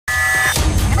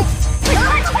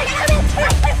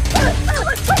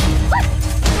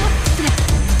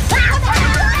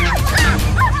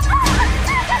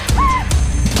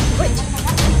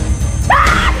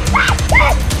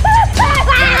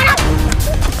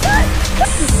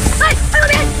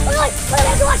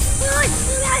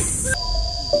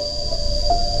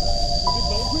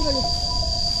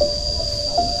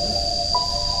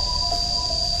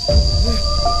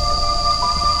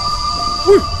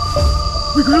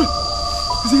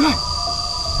Cái gì này?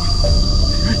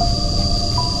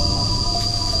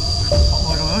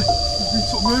 Ôi trời ơi,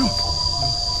 sợ ghê rồi.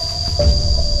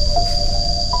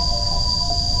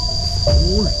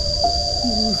 Ôi,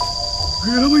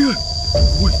 ghê lắm anh ơi.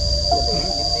 Ui.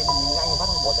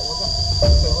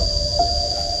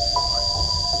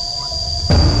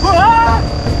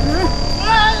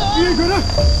 Gì kìa đây?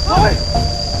 Ôi.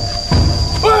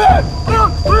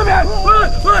 Ôi mẹ.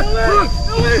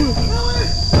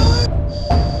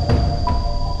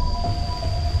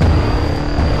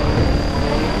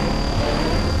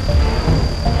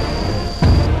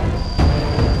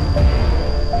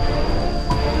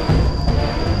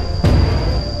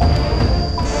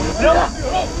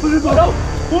 Ở đâu?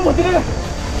 Uống một tí đây này.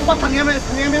 Bắt thằng em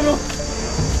luôn.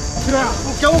 Thế nào?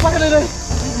 Kéo bắt cái đây đây.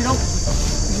 Gì đâu?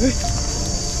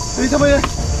 Đi theo bên đây.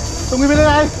 Tùng đi bên đây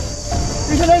này.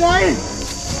 Đi theo đây này.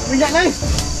 Mình nhận đây.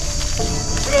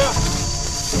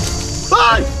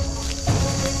 Ôi!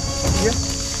 Gì vậy?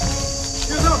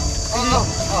 Kia sao?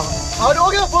 Ở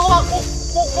đâu kia?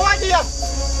 Có ai gì à?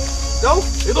 Đâu?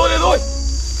 Để tôi.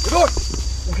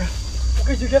 Ok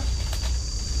chưa kia?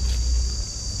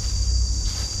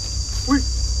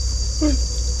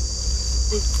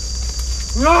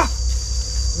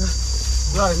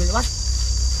 Rồi mình bắt.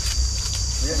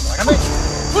 Cắm đi.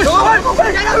 Ui,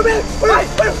 chạy ra đi.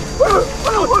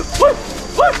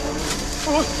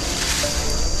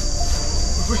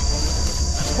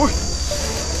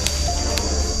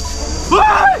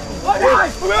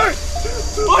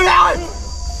 Ôi ơi.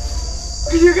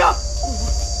 Cái gì kìa?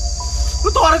 Nó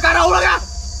to được cả đầu rồi kìa.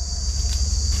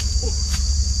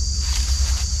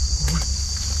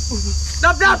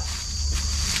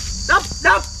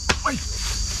 Đập. Ui.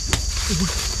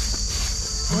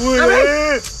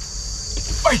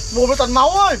 Ôi, mồm nó toàn máu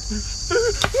ơi.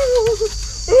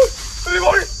 Đi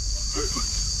bỏ đi.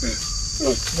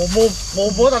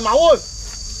 Mồm nó toàn máu ơi.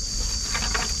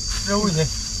 Đâu nhỉ?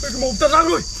 Cái mồm tận răng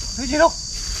rồi. Thấy gì đâu?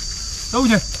 Đâu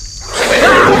nhỉ?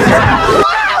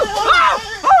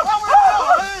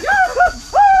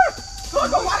 Thôi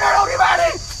không bắt đâu, đi về đi.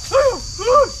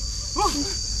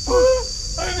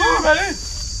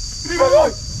 Đi về thôi.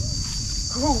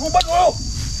 Không bắt đâu.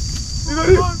 Đi về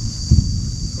đi.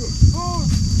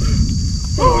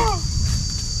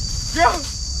 Kìa.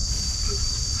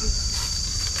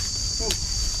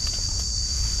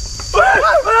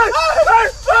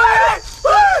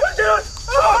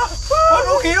 Mất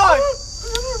vũ khí rồi.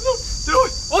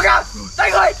 Ôi kìa.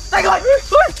 Tay người.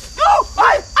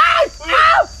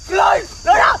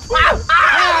 Lời nào.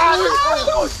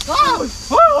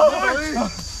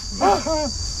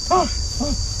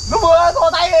 Nó vừa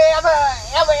thò tay em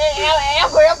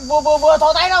vừa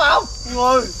thò tay nó không?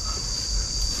 Rồi.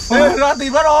 Ra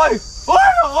tìm nó rồi. Ôi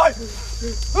trời ơi.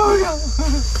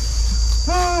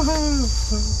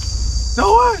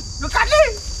 Đâu ơi, nó cắn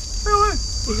đi.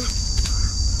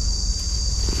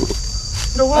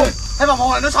 Đâu ơi. Hay mà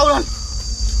vòng lại nó sâu rồi.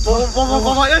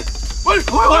 Vòng lại đi. Ôi đi.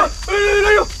 Vòng lại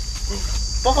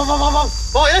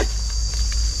đi.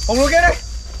 Vòng lùi kia đi.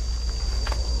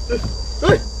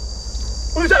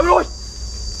 Ôi chạy rồi.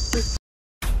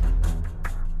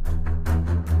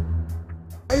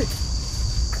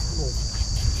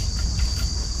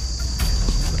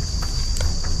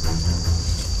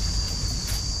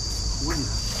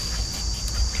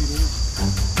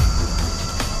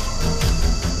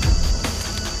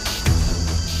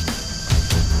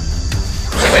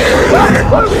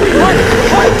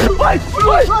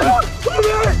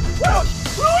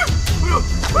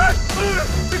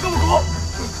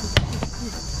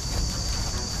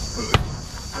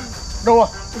 Đâu rồi?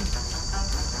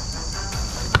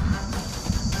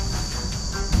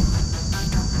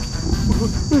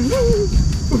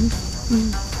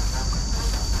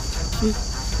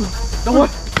 Đâu rồi?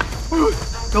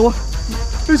 Đâu rồi?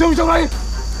 Đi trong này.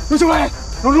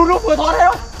 Nó vừa thoát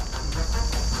theo.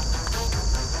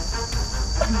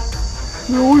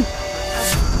 Ôi.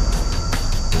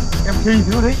 Em khi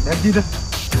thì nó đấy, để em đi đây.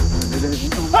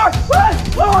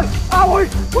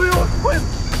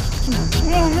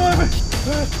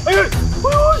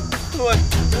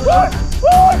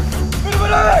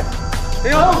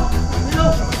 Thấy không?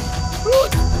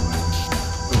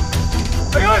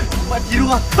 Anh ơi, bạn chỉ đúng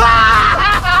không?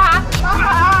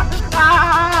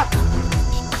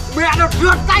 Mẹ nó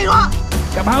trượt tay nó.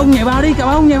 Cả ba ông nhảy vào đi,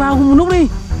 một lúc đi.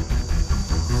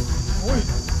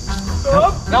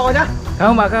 Đâu rồi nhá?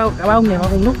 Không mà cả ba ông nhảy vào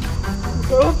cùng lúc.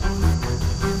 Rồi.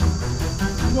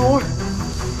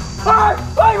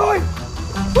 Ôi.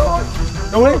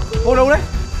 Đâu đấy? Đâu đấy?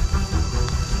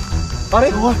 Vào đi.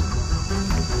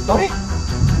 Rồi.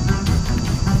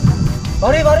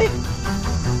 Vào đi.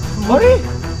 Mở đi.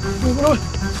 Ôi.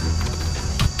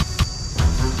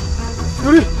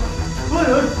 Đưa đi. Ôi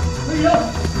ơi. Đi đâu?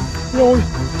 Rồi.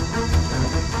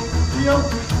 Đi đâu?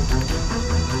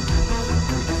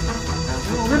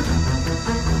 Không biết.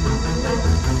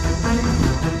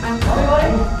 Ôi.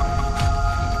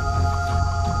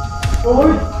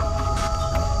 Ôi.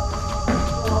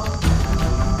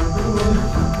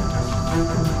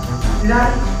 Đi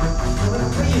ra.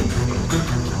 Cái gì?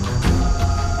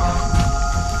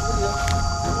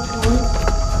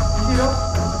 Cái gì đâu?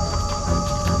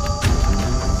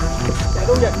 Chạy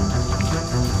đâu vậy?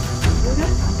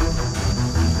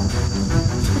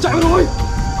 Chạy rồi!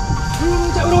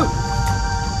 Chạy rồi!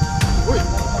 Ôi!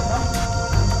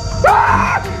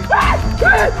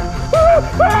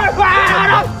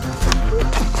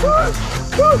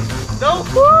 Đâu?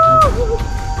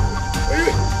 Ê,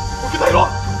 cái tay nó!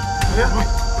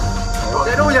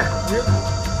 Chạy đâu vậy?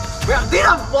 Mẹ tí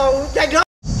là vào chạy nữa!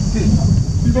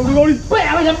 Đi vào đi!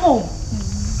 Mẹ mày nhắm mồm!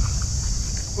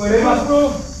 Về đây mà!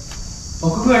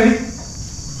 Vào cứ người đi!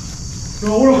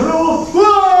 Đâu rồi? Đâu?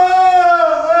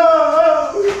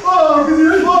 Cái gì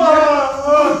đấy?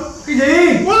 Cái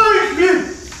gì? Ôi,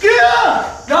 kia!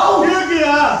 Đâu? Kia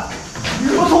kìa!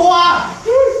 Có thua à?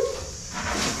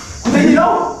 Có thấy gì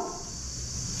đâu?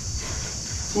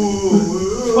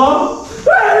 Không?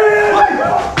 Ôi!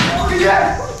 Cái gì đấy?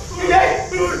 Cái gì đấy?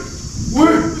 Ui!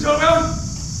 Trời ơi!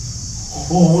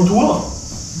 Ồ, chúa!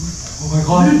 Oh my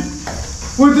god!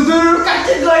 Ui, từ từ, cắt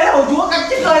chết người đấy, chúa, cắt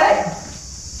chết người đấy!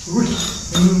 Ui!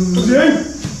 Cái gì anh?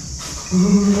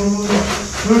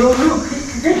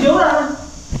 Cái chiếu ra!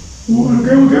 Ui,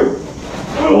 kêu!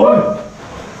 Ôi!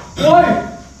 Ôi!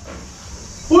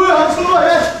 Ui, hắn xuống rồi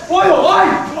đây! Ôi, ôi!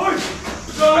 Ôi!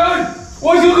 Trời ơi!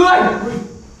 Ôi, giữ người!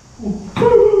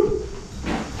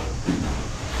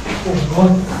 Ôi,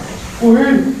 con! Ôi!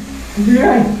 Cái gì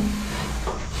này?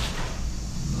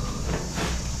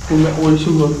 Ôi mẹ ơi,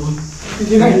 sưng rồi! Cái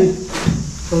gì này?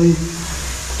 Ôi!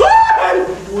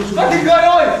 Nó thịt người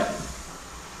rồi!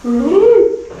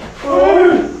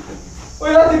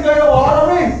 Ôi, nó thịt người rồi, bỏ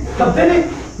nó đi! Đập thế đi!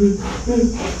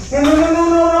 Nó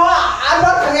ăn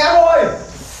mất thằng em rồi!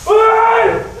 Ôi!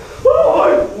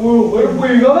 Ôi, quỷ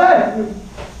gớm đấy!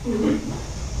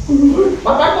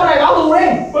 Bắt con này báo thù đi!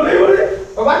 Bắt đi!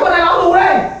 Bắt con này báo thù đi!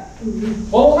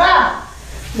 Một ra!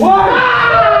 Ôi!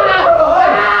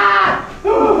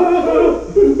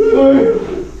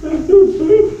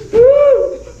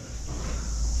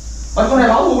 Bắt con này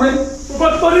báo thù đi!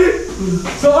 Bắt đi!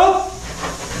 Sợ lắm!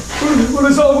 Con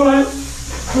này sợ con này!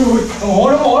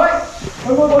 Nó mổ đấy!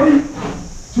 Bắt đi!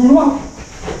 Chú đúng không?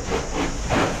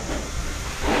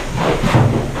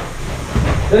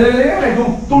 Đây cái này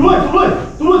dùng! Tụt lui!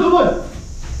 Tụt lui!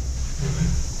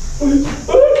 Cố đi!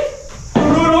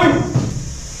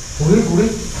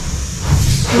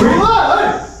 Ôi!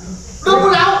 Đâu có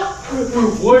nào!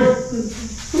 Ôi!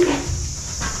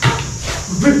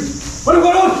 Bắt được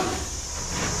con luôn!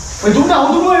 Mày trúng đầu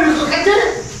trúng ơi! Cắt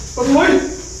chết! Con ơi!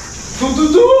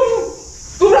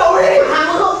 Trúng đầu đi!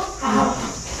 Hàng không?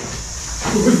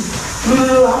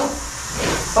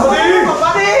 Bắt đi!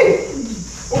 Bắt đi!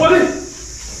 Ôm bắt đi!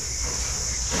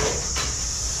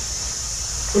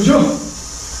 Được chưa?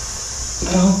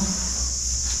 Nào!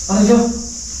 Bắt được chưa?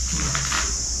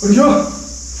 Được chưa?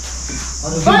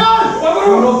 Đây ơi! Bắt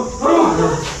được!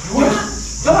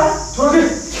 Cho nó đi!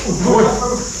 Ôi!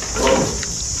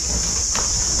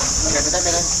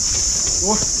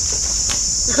 Ôi!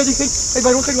 Khinh đi! Anh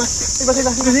về luôn, khinh về!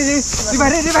 Đi về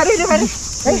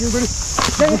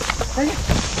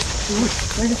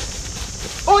đi!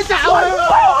 Ôi chào ơi!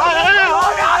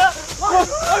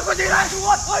 Ôi con gì đây?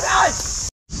 Ôi trời!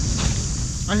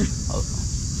 Anh!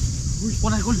 Ui,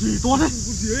 con này con gì to đấy?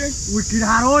 Con gì đấy anh? Ui, kỳ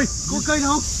đà thôi! Có cây nào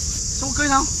không? Sao có cây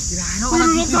nào? Kỳ đà nó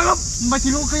dài lắm! Mày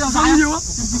tìm có cây nào dài nhiều á?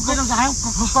 Tìm cây nào dài không?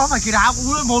 Có phải kỳ đà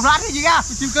không? Một lát cái gì kìa?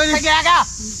 Tìm cây đi! Xanh kìa kìa!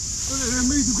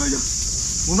 Mình tìm cây chưa?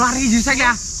 Một lát cái gì xanh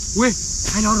kìa? Ui!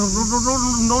 Hay nó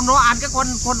ăn cái con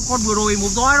vừa rồi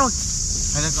mồm to thôi.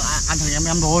 Hay là ăn thằng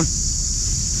em rồi.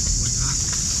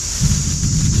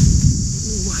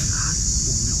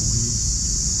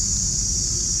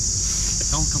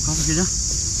 Không kia nhá.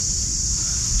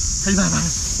 Thay về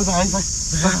tôi về anh tôi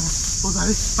về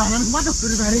đi. Về em không bắt đâu. Tôi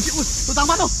đi về đi. Tôi tao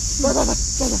bắt đâu. Về.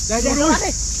 Để tôi bắt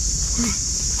đi.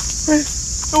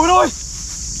 Tôi rồi.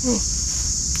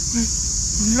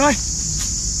 Gì đây?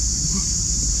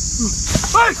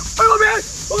 Ê, con mẹ ơi.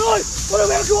 Ôi ơi, con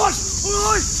mẹ cứu con. Ôi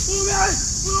ơi, con mẹ ơi.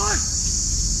 Ôi ơi.